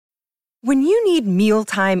When you need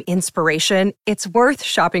mealtime inspiration, it's worth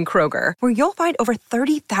shopping Kroger, where you'll find over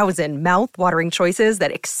 30,000 mouth-watering choices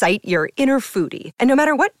that excite your inner foodie. And no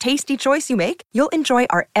matter what tasty choice you make, you'll enjoy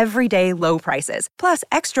our everyday low prices, plus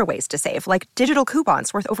extra ways to save, like digital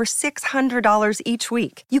coupons worth over $600 each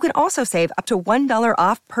week. You can also save up to $1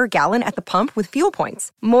 off per gallon at the pump with fuel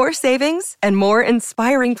points. More savings and more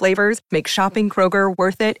inspiring flavors make shopping Kroger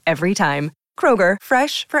worth it every time. Kroger,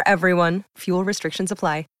 fresh for everyone. Fuel restrictions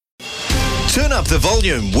apply. Turn up the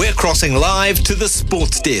volume. We're crossing live to the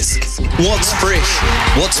sports desk. What's fresh?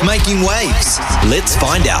 What's making waves? Let's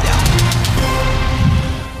find out.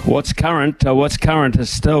 What's current is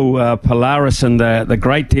still Polaris and the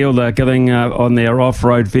great deal they're giving on their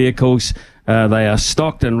off-road vehicles. They are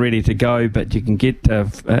stocked and ready to go, but you can get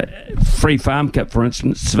free farm kit, for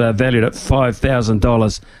instance, valued at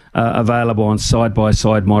 $5,000, available on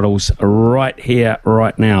side-by-side models right here,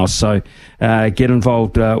 right now. So get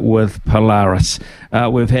involved with Polaris.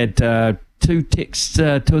 We've had two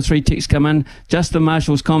or three texts come in. Justin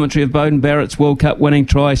Marshall's commentary of Beauden Barrett's World Cup winning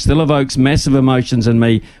try still evokes massive emotions in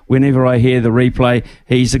me whenever I hear the replay.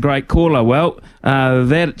 He's a great caller. Well,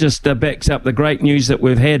 that just backs up the great news that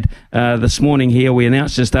we've had this morning here. We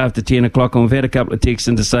announced just after 10 o'clock, and we've had a couple of texts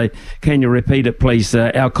in to say, can you repeat it, please?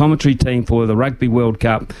 Our commentary team for the Rugby World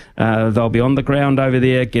Cup, they'll be on the ground over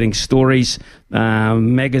there getting stories,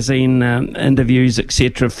 magazine interviews,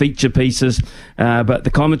 etc., feature pieces, but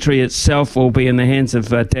the commentary itself will be in the hands of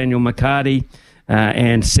Daniel McCarty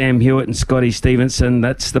and Sam Hewitt and Scotty Stevenson.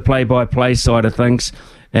 That's the play-by-play side of things.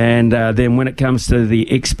 And then when it comes to the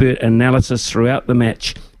expert analysis throughout the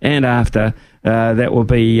match and after, that will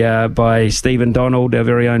be by Stephen Donald, our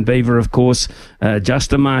very own Beaver, of course,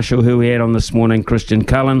 Justin Marshall, who we had on this morning, Christian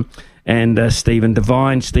Cullen, and Steve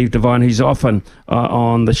Devine, who's often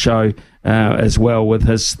on the show as well with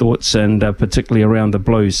his thoughts, and particularly around the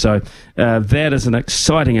Blues. So that is an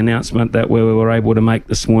exciting announcement that we were able to make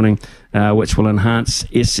this morning, which will enhance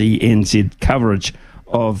SENZ coverage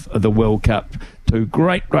of the World Cup to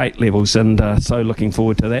great levels, and so looking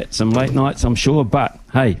forward to that. Some late nights, I'm sure, but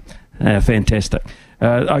hey, fantastic.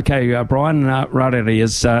 Okay, Brian Rarere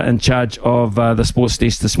is in charge of the sports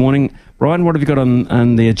desk this morning. Brian, what have you got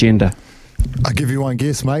on the agenda? I'll give you one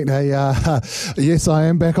guess, mate. Hey, yes, I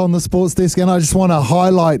am back on the sports desk, and I just want to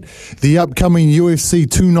highlight the upcoming UFC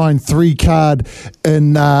 293 card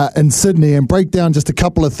in Sydney and break down just a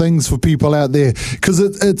couple of things for people out there, because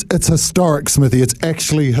it's historic, Smithy. It's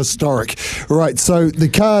actually historic. Right, so the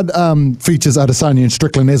card features Adesanya and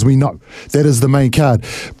Strickland, as we know. That is the main card.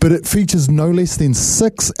 But it features no less than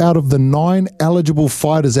 6 out of the 9 eligible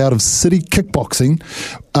fighters out of City Kickboxing,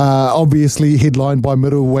 obviously headlined by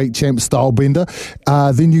middleweight champ Stylebender.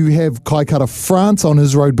 Then you have Kai Kara France on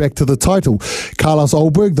his road back to the title. Carlos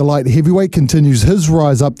Olberg, the light heavyweight, continues his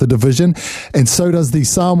rise up the division, and so does the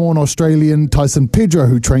Samoan Australian Tyson Pedro,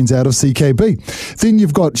 who trains out of CKB. Then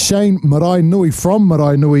you've got Shane Marae Nui from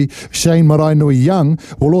Marae Nui. Shane Marae Nui Young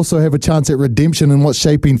will also have a chance at redemption in what's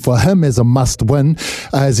shaping for him as a must-win,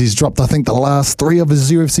 as he's dropped, I think, the last 3 of his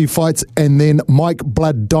UFC fights. And then Mike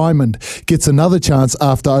Blood Diamond gets another chance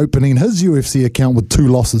after opening his UFC account with 2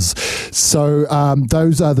 losses. So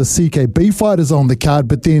those are the CKB fighters on the card,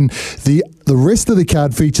 but then the rest of the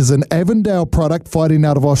card features an Avondale product fighting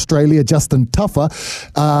out of Australia, Justin Tuffer.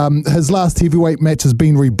 His last heavyweight match has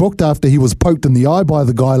been rebooked after he was poked in the eye by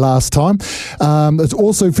the guy last time. It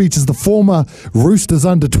also features the former Roosters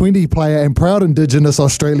under-20 player and proud Indigenous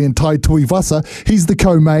Australian Tai Tuivasa. He's the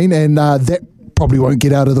co-main, and that probably won't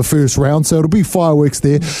get out of the first round, so it'll be fireworks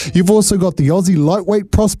there. You've also got the Aussie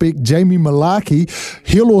lightweight prospect Jamie Malaki.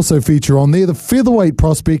 He'll also feature on there. The featherweight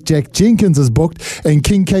prospect Jack Jenkins is booked, and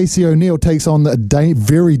King Casey O'Neill takes on the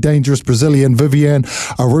very dangerous Brazilian Viviane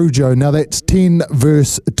Araújo. Now that's 10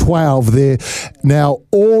 versus 12 there. Now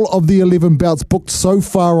all of the 11 bouts booked so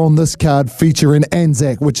far on this card feature in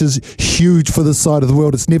Anzac, which is huge for this side of the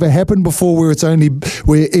world. It's never happened before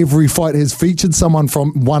where every fight has featured someone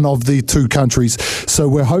from one of the 2 countries. So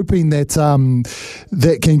we're hoping that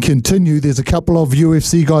that can continue. There's a couple of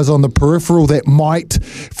UFC guys on the peripheral that might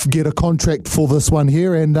get a contract for this one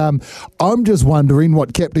here, and I'm just wondering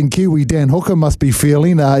what Captain Kiwi Dan Hooker must be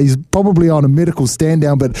feeling. He's probably on a medical stand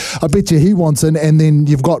down, but I bet you he wants in. And then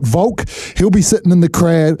you've got Volk. He'll be sitting in the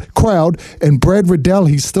crowd, and Brad Riddell,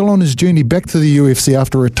 he's still on his journey back to the UFC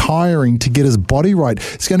after retiring to get his body right.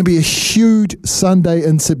 It's going to be a huge Sunday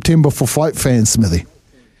in September for fight fans, Smithy.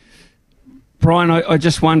 Brian, I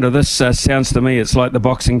just wonder, this sounds to me, it's like the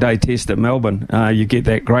Boxing Day test at Melbourne. You get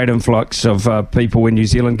that great influx of people when New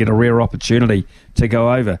Zealand get a rare opportunity to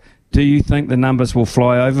go over. do you think the numbers will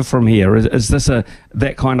fly over from here? Is this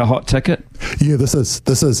that kind of hot ticket? Yeah, this is.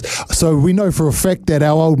 So we know for a fact that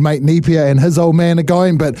our old mate Napier and his old man are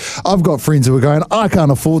going, but I've got friends who are going. I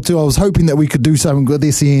can't afford to. I was hoping that we could do something with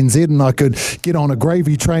SENZ and I could get on a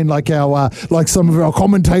gravy train like some of our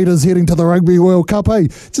commentators heading to the Rugby World Cup. Hey,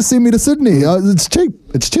 just send me to Sydney. It's cheap.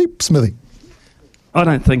 It's cheap, Smithy. I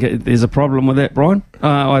don't think there's a problem with that, Brian.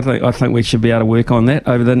 I think we should be able to work on that.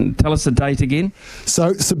 Tell us the date again.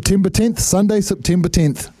 So September 10th, Sunday, September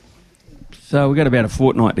 10th. So we've got about a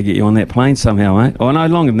fortnight to get you on that plane somehow, mate. Oh, no,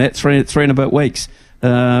 longer than that, three and a bit weeks.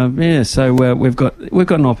 So we've got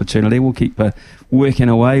an opportunity. We'll keep working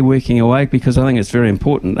away because I think it's very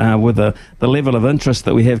important with the level of interest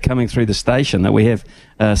that we have coming through the station, that we have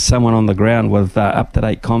someone on the ground with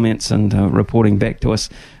up-to-date comments and reporting back to us.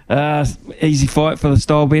 Easy fight for the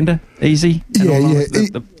style bender? Easy?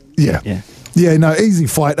 Yeah, no, easy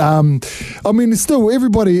fight. I mean, it's still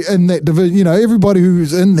everybody in that division, everybody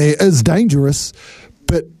who's in there is dangerous,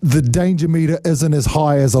 but the danger meter isn't as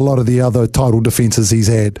high as a lot of the other title defences he's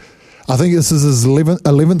had. I think this is his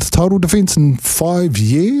 11th title defence in 5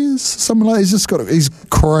 years, something like that. He's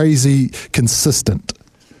crazy consistent.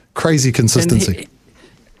 Crazy consistency.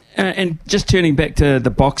 And just turning back to the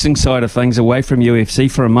boxing side of things, away from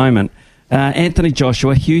UFC for a moment, Anthony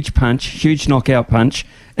Joshua, huge punch, huge knockout punch,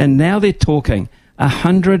 and now they're talking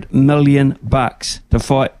 $100 million to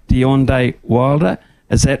fight Deontay Wilder.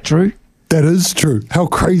 Is that true? That is true. How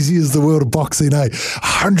crazy is the world of boxing, eh?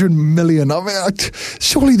 100 million. I mean,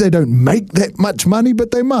 surely they don't make that much money,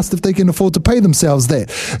 but they must if they can afford to pay themselves that.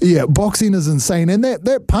 Yeah, boxing is insane. And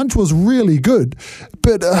that punch was really good.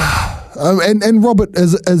 But, and Robert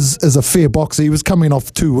is a fair boxer. He was coming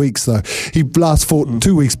off 2 weeks, though. He last fought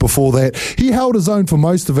 2 weeks before that. He held his own for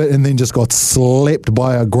most of it and then just got slapped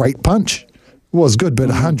by a great punch. It was good, but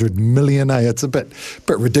 100 million, eh? It's a bit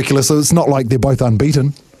ridiculous. So it's not like they're both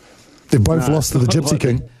unbeaten. They've both lost to the Gypsy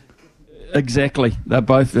King. Exactly. They're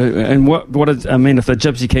both. And what is? I mean, if the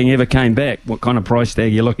Gypsy King ever came back, what kind of price tag are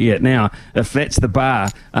you looking at now? If that's the bar,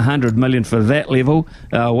 100 million for that level,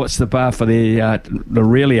 what's the bar for the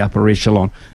really upper echelon?